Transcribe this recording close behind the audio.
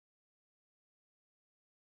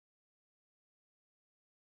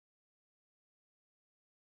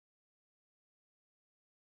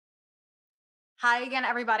Hi again,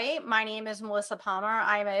 everybody. My name is Melissa Palmer.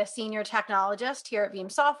 I'm a senior technologist here at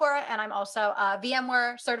Veeam Software, and I'm also a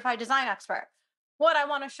VMware certified design expert. What I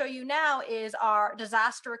want to show you now is our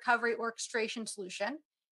disaster recovery orchestration solution.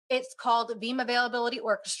 It's called Veeam Availability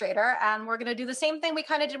Orchestrator, and we're going to do the same thing we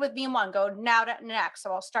kind of did with Veeam 1, go now to next.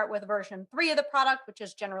 So I'll start with version 3 of the product, which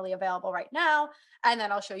is generally available right now, and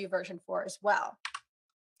then I'll show you version 4 as well.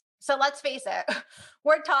 So let's face it,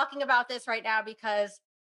 we're talking about this right now because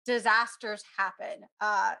disasters happen.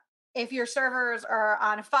 If your servers are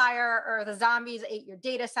on fire, or the zombies ate your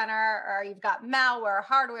data center, or you've got malware,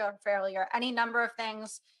 hardware failure, any number of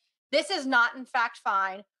things, this is not, in fact,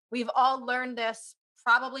 fine. We've all learned this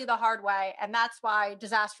probably the hard way, and that's why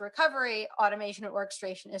disaster recovery, automation, and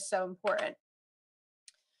orchestration is so important.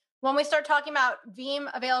 When we start talking about Veeam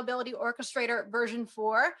Availability Orchestrator version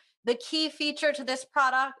 4, the key feature to this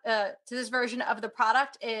product, to this version of the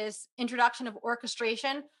product, is introduction of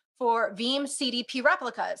orchestration for Veeam CDP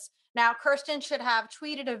replicas. Now, Kirsten should have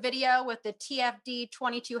tweeted a video with the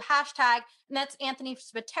TFD22 hashtag, and that's Anthony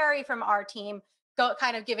Spiteri from our team,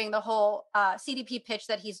 kind of giving the whole CDP pitch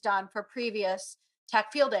that he's done for previous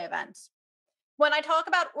Tech Field Day events. When I talk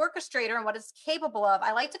about Orchestrator and what it's capable of,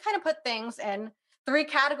 I like to kind of put things in 3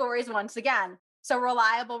 categories once again. So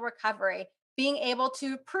reliable recovery, being able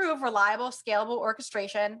to prove reliable, scalable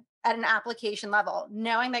orchestration at an application level,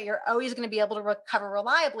 knowing that you're always going to be able to recover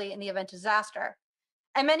reliably in the event of disaster.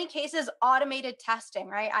 In many cases, automated testing,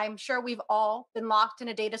 right? I'm sure we've all been locked in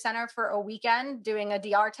a data center for a weekend doing a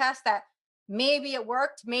DR test that maybe it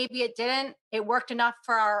worked, maybe it didn't. It worked enough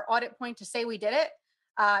for our audit point to say we did it.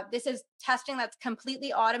 This is testing that's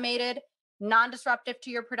completely automated, non-disruptive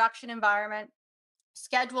to your production environment,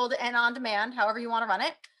 scheduled and on demand, however you want to run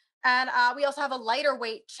it. And we also have a lighter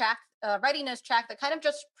weight check, readiness check, that kind of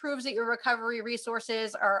just proves that your recovery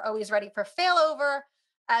resources are always ready for failover,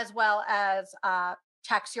 as well as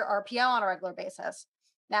checks your RPO on a regular basis.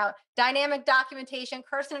 Now, dynamic documentation.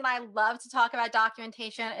 Kirsten and I love to talk about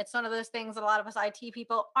documentation. It's one of those things that a lot of us IT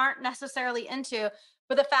people aren't necessarily into.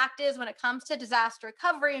 But the fact is, when it comes to disaster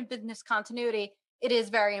recovery and business continuity, it is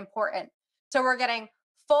very important. So we're getting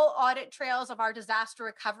full audit trails of our disaster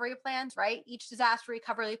recovery plans, right? Each disaster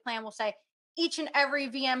recovery plan will say each and every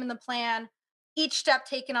VM in the plan, each step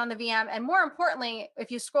taken on the VM. And more importantly, if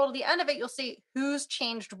you scroll to the end of it, you'll see who's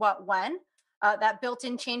changed what when, that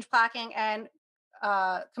built-in change placking and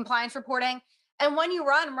compliance reporting. And when you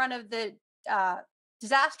run of the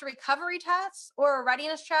disaster recovery tests or a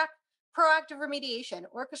readiness check, proactive remediation,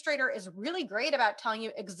 Orchestrator is really great about telling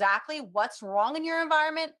you exactly what's wrong in your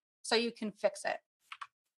environment so you can fix it.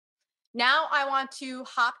 Now I want to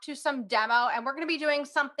hop to some demo, and we're going to be doing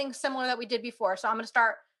something similar that we did before. So I'm going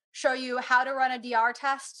to show you how to run a DR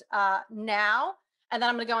test now, and then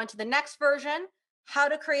I'm going to go into the next version, how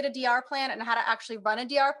to create a DR plan and how to actually run a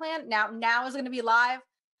DR plan. Now is going to be live.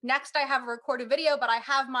 Next, I have a recorded video, but I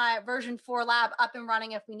have my version 4 lab up and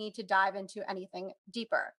running if we need to dive into anything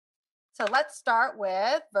deeper. So let's start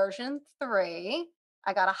with version 3.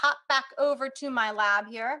 I got to hop back over to my lab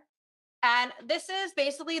here. And this is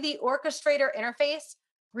basically the orchestrator interface.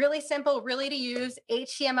 Really simple, really to use,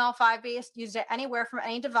 HTML5 based, used it anywhere from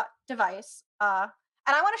any device. And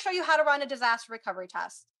I want to show you how to run a disaster recovery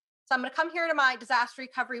test. So I'm going to come here to my disaster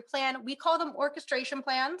recovery plan. We call them orchestration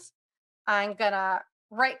plans. I'm going to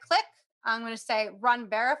right click. I'm going to say run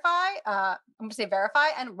verify. I'm going to say verify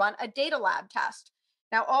and run a data lab test.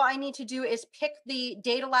 Now, all I need to do is pick the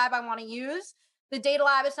data lab I want to use. The data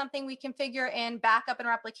lab is something we configure in backup and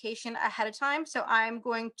replication ahead of time. So I'm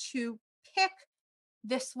going to pick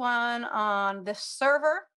this one on this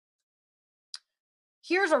server.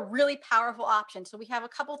 Here's a really powerful option. So we have a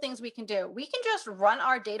couple things we can do. We can just run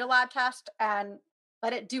our data lab test and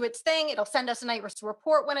let it do its thing. It'll send us a nice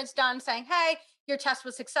report when it's done saying, hey, your test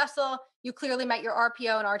was successful. You clearly met your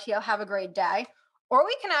RPO and RTO. Have a great day. Or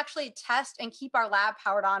we can actually test and keep our lab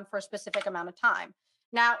powered on for a specific amount of time.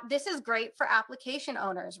 Now, this is great for application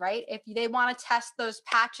owners, right? If they want to test those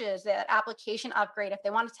patches, that application upgrade, if they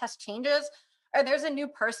want to test changes, or there's a new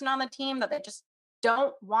person on the team that they just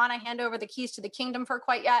don't want to hand over the keys to the kingdom for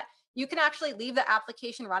quite yet, you can actually leave the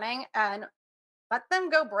application running and let them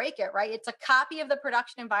go break it, right? It's a copy of the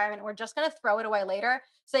production environment. We're just going to throw it away later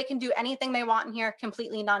so they can do anything they want in here,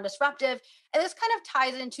 completely non-disruptive. And this kind of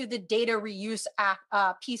ties into the data reuse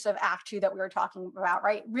piece of Act 2 that we were talking about,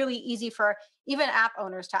 right? Really easy for even app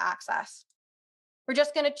owners to access. We're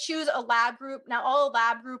just going to choose a lab group. Now, all a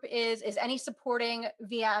lab group is any supporting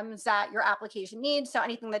VMs that your application needs. So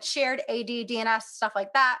anything that's shared, AD, DNS, stuff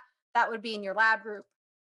like that, that would be in your lab group.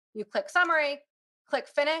 You click Summary, click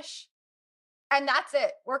Finish, and that's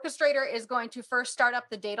it. Orchestrator is going to first start up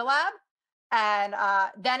the data lab. And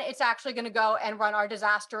then it's actually going to go and run our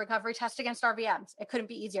disaster recovery test against our VMs. It couldn't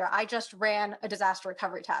be easier. I just ran a disaster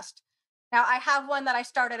recovery test. Now I have one that I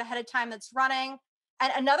started ahead of time that's running.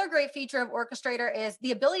 And another great feature of Orchestrator is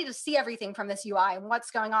the ability to see everything from this UI and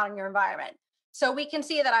what's going on in your environment. So we can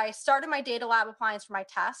see that I started my data lab appliance for my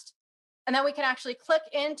test. And then we can actually click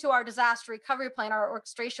into our disaster recovery plan, our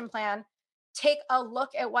orchestration plan, take a look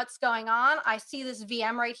at what's going on. I see this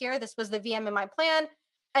VM right here. This was the VM in my plan.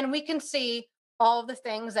 And we can see all of the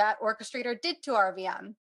things that Orchestrator did to our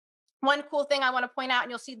VM. One cool thing I want to point out, and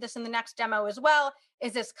you'll see this in the next demo as well,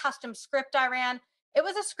 is this custom script I ran. It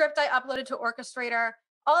was a script I uploaded to Orchestrator.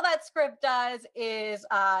 All that script does is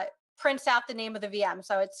prints out the name of the VM.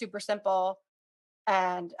 So it's super simple.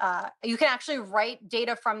 And you can actually write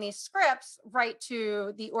data from these scripts right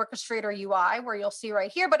to the Orchestrator UI, where you'll see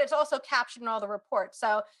right here, but it's also captured in all the reports.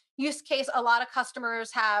 So use case, a lot of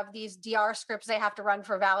customers have these DR scripts they have to run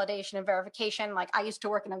for validation and verification. Like I used to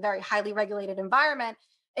work in a very highly regulated environment.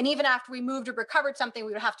 And even after we moved or recovered something,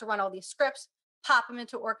 we would have to run all these scripts, pop them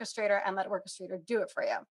into Orchestrator, and let Orchestrator do it for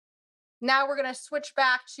you. Now we're going to switch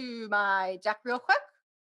back to my deck real quick.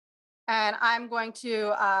 And I'm going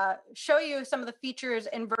to show you some of the features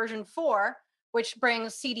in version 4, which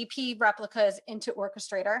brings CDP replicas into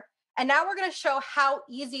Orchestrator. And now we're going to show how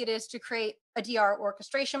easy it is to create a DR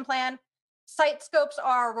orchestration plan. Site scopes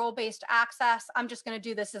are role-based access. I'm just going to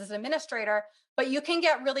do this as an administrator, but you can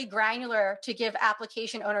get really granular to give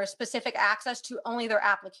application owners specific access to only their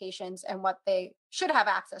applications and what they should have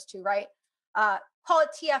access to, right? Call it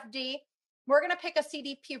TFD. We're going to pick a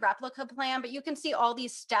CDP replica plan, but you can see all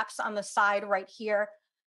these steps on the side right here.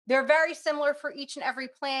 They're very similar for each and every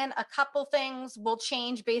plan. A couple things will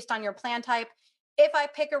change based on your plan type. If I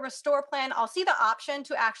pick a restore plan, I'll see the option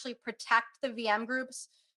to actually protect the VM groups.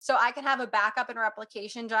 So I can have a backup and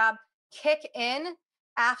replication job kick in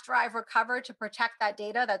after I've recovered to protect that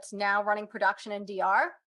data that's now running production in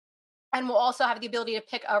DR. And we'll also have the ability to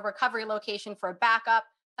pick a recovery location for a backup.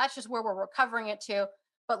 That's just where we're recovering it to.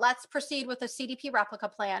 But let's proceed with the CDP replica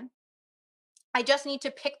plan. I just need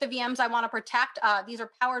to pick the VMs I want to protect. These are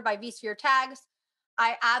powered by vSphere tags.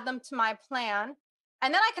 I add them to my plan.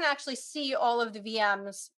 And then I can actually see all of the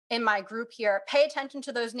VMs in my group here. Pay attention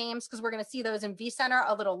to those names because we're going to see those in vCenter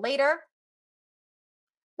a little later.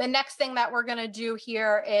 The next thing that we're going to do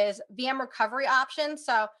here is VM recovery options.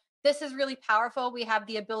 So this is really powerful. We have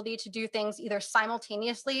the ability to do things either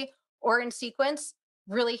simultaneously or in sequence.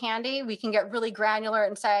 Really handy. We can get really granular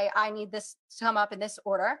and say, I need this to come up in this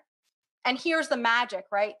order. And here's the magic,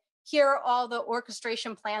 right? Here are all the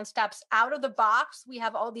orchestration plan steps out of the box. We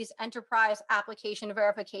have all these enterprise application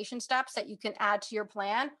verification steps that you can add to your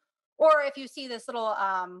plan. Or if you see this little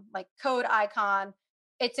like code icon,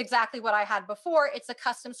 it's exactly what I had before. It's a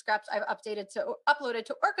custom script I've uploaded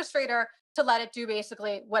to Orchestrator to let it do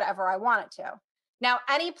basically whatever I want it to. Now,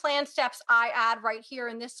 any plan steps I add right here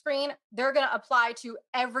in this screen, they're going to apply to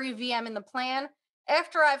every VM in the plan.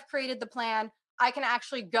 After I've created the plan, I can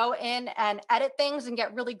actually go in and edit things and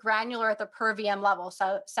get really granular at the per VM level.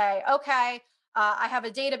 So say, okay, I have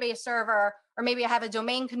a database server, or maybe I have a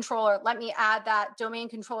domain controller. Let me add that domain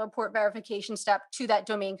controller port verification step to that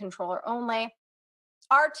domain controller only.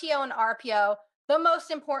 RTO and RPO, the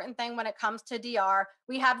most important thing when it comes to DR,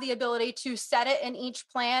 we have the ability to set it in each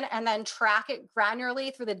plan and then track it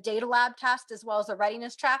granularly through the data lab test as well as the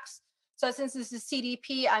readiness checks. So since this is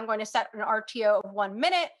CDP, I'm going to set an RTO of 1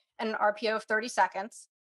 minute and an RPO of 30 seconds.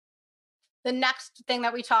 The next thing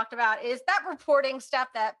that we talked about is that reporting step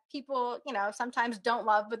that people, sometimes don't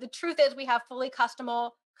love. But the truth is we have fully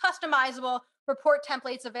customizable report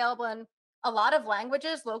templates available in a lot of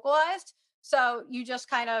languages, localized. So you just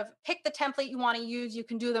kind of pick the template you want to use. You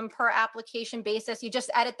can do them per application basis. You just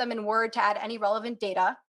edit them in Word to add any relevant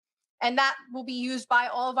data. And that will be used by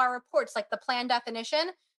all of our reports, like the plan definition.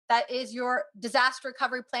 That is your disaster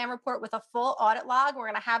recovery plan report with a full audit log. We're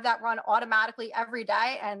going to have that run automatically every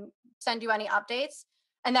day and send you any updates.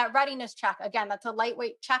 And that readiness check, again, that's a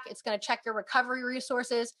lightweight check. It's going to check your recovery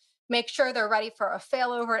resources, make sure they're ready for a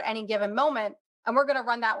failover at any given moment. And we're going to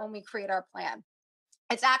run that when we create our plan.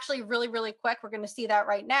 It's actually really, really quick. We're going to see that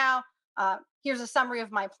right now. Here's a summary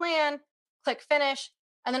of my plan. Click finish.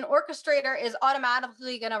 And then Orchestrator is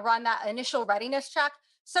automatically going to run that initial readiness check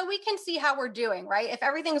so we can see how we're doing, right? If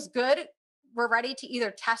everything's good, we're ready to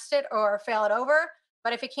either test it or fail it over.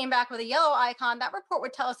 But if it came back with a yellow icon, that report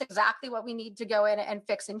would tell us exactly what we need to go in and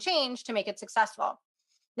fix and change to make it successful.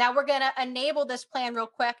 Now we're going to enable this plan real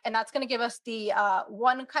quick, and that's going to give us the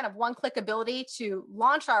one-click ability to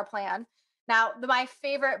launch our plan. Now, my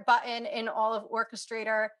favorite button in all of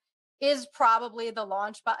Orchestrator is probably the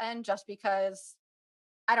launch button, just because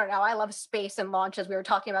I don't know. I love space and launches. We were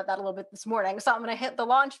talking about that a little bit this morning. So I'm going to hit the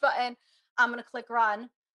launch button. I'm going to click run.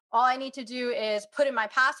 All I need to do is put in my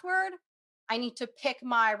password. I need to pick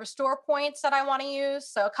my restore points that I want to use.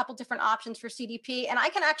 So a couple different options for CDP. And I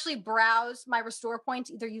can actually browse my restore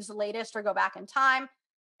points, either use the latest or go back in time.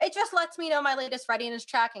 It just lets me know my latest readiness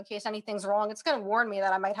check in case anything's wrong. It's going to warn me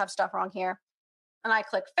that I might have stuff wrong here. And I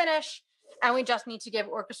click finish. And we just need to give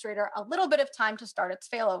Orchestrator a little bit of time to start its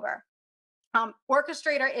failover.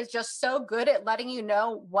 Orchestrator is just so good at letting you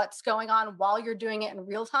know what's going on while you're doing it in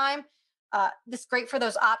real time. This is great for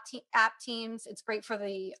those app teams. It's great for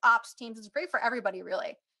the ops teams. It's great for everybody,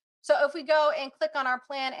 really. So if we go and click on our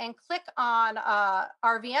plan and click on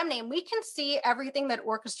our VM name, we can see everything that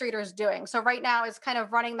Orchestrator is doing. So right now it's kind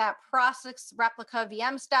of running that process replica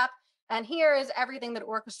VM step. And here is everything that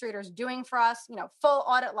Orchestrator is doing for us, full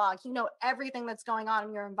audit log, everything that's going on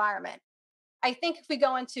in your environment. I think if we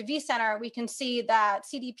go into vCenter, we can see that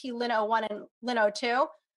CDP Lin 01 and Lin 02,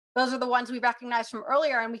 those are the ones we recognized from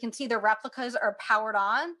earlier, and we can see the replicas are powered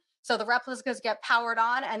on. So the replicas get powered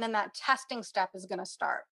on, and then that testing step is going to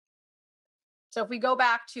start. So if we go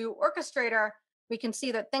back to Orchestrator, we can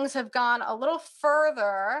see that things have gone a little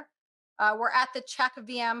further. We're at the check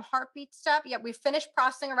VM heartbeat step. Yep, we finished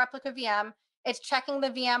processing a replica VM. It's checking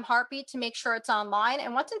the VM heartbeat to make sure it's online.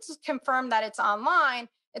 And once it's confirmed that it's online,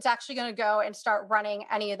 it's actually going to go and start running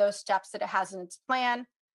any of those steps that it has in its plan.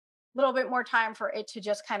 A little bit more time for it to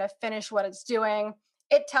just kind of finish what it's doing.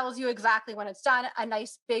 It tells you exactly when it's done, a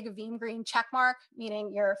nice big Veeam green check mark,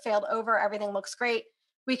 meaning you're failed over, everything looks great.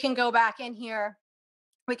 We can go back in here.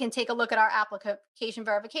 We can take a look at our application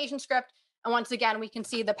verification script. And once again, we can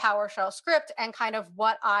see the PowerShell script and kind of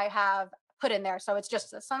what I have put in there. So it's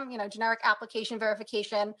just some generic application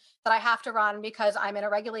verification that I have to run because I'm in a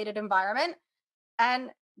regulated environment.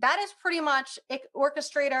 And that is pretty much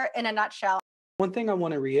Orchestrator in a nutshell. One thing I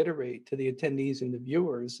want to reiterate to the attendees and the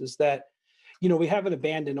viewers is that, we haven't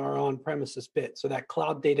abandoned our on-premises bit. So that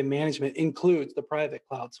cloud data management includes the private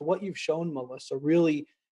cloud. So what you've shown, Melissa, really,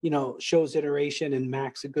 shows iteration, and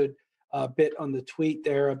Max a good bit on the tweet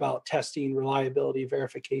there about testing, reliability,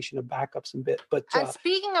 verification of backups and bit. But and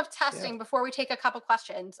speaking of testing, before we take a couple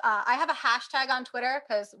questions, I have a hashtag on Twitter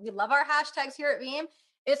because we love our hashtags here at Veeam.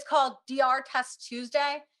 It's called DR Test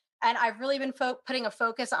Tuesday. And I've really been putting a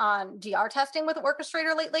focus on DR testing with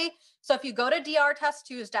Orchestrator lately. So if you go to DR Test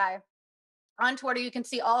Tuesday on Twitter, you can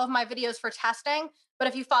see all of my videos for testing. But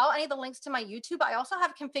if you follow any of the links to my YouTube, I also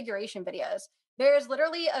have configuration videos. There's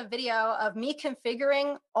literally a video of me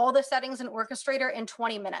configuring all the settings in Orchestrator in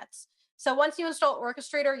 20 minutes. So once you install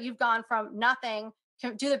Orchestrator, you've gone from nothing,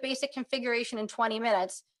 do the basic configuration in 20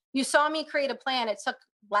 minutes. You saw me create a plan. It took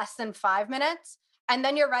less than 5 minutes. And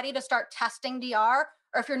then you're ready to start testing DR.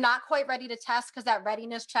 Or if you're not quite ready to test because that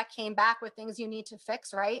readiness check came back with things you need to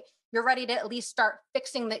fix, right? You're ready to at least start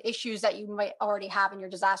fixing the issues that you might already have in your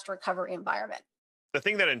disaster recovery environment. The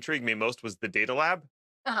thing that intrigued me most was the data lab.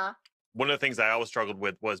 One of the things I always struggled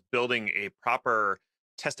with was building a proper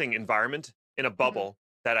testing environment in a bubble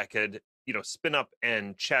that I could, spin up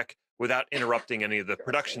and check without interrupting any of the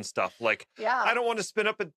production stuff. Like, I don't want to spin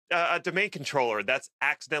up a domain controller that's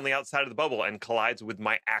accidentally outside of the bubble and collides with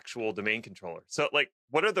my actual domain controller. So,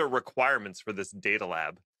 what are the requirements for this data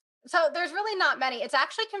lab? So there's really not many. It's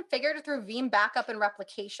actually configured through Veeam Backup and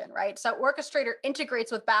Replication, right? So Orchestrator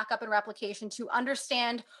integrates with Backup and Replication to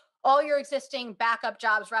understand all your existing backup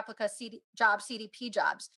jobs, replica jobs, CDP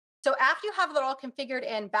jobs. So after you have it all configured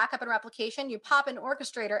in Backup and Replication, you pop in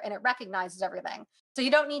Orchestrator and it recognizes everything. So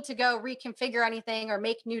you don't need to go reconfigure anything or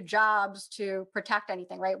make new jobs to protect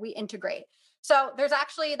anything, right? We integrate. So there's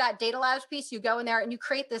actually that data labs piece. You go in there and you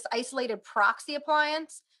create this isolated proxy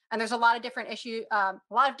appliance. And there's a lot of different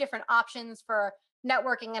different options for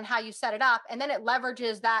networking and how you set it up. And then it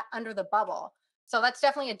leverages that under the bubble. So that's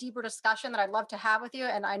definitely a deeper discussion that I'd love to have with you.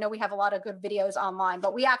 And I know we have a lot of good videos online,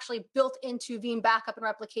 but we actually built into Veeam Backup and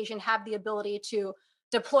Replication have the ability to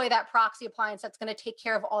deploy that proxy appliance that's going to take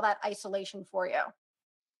care of all that isolation for you.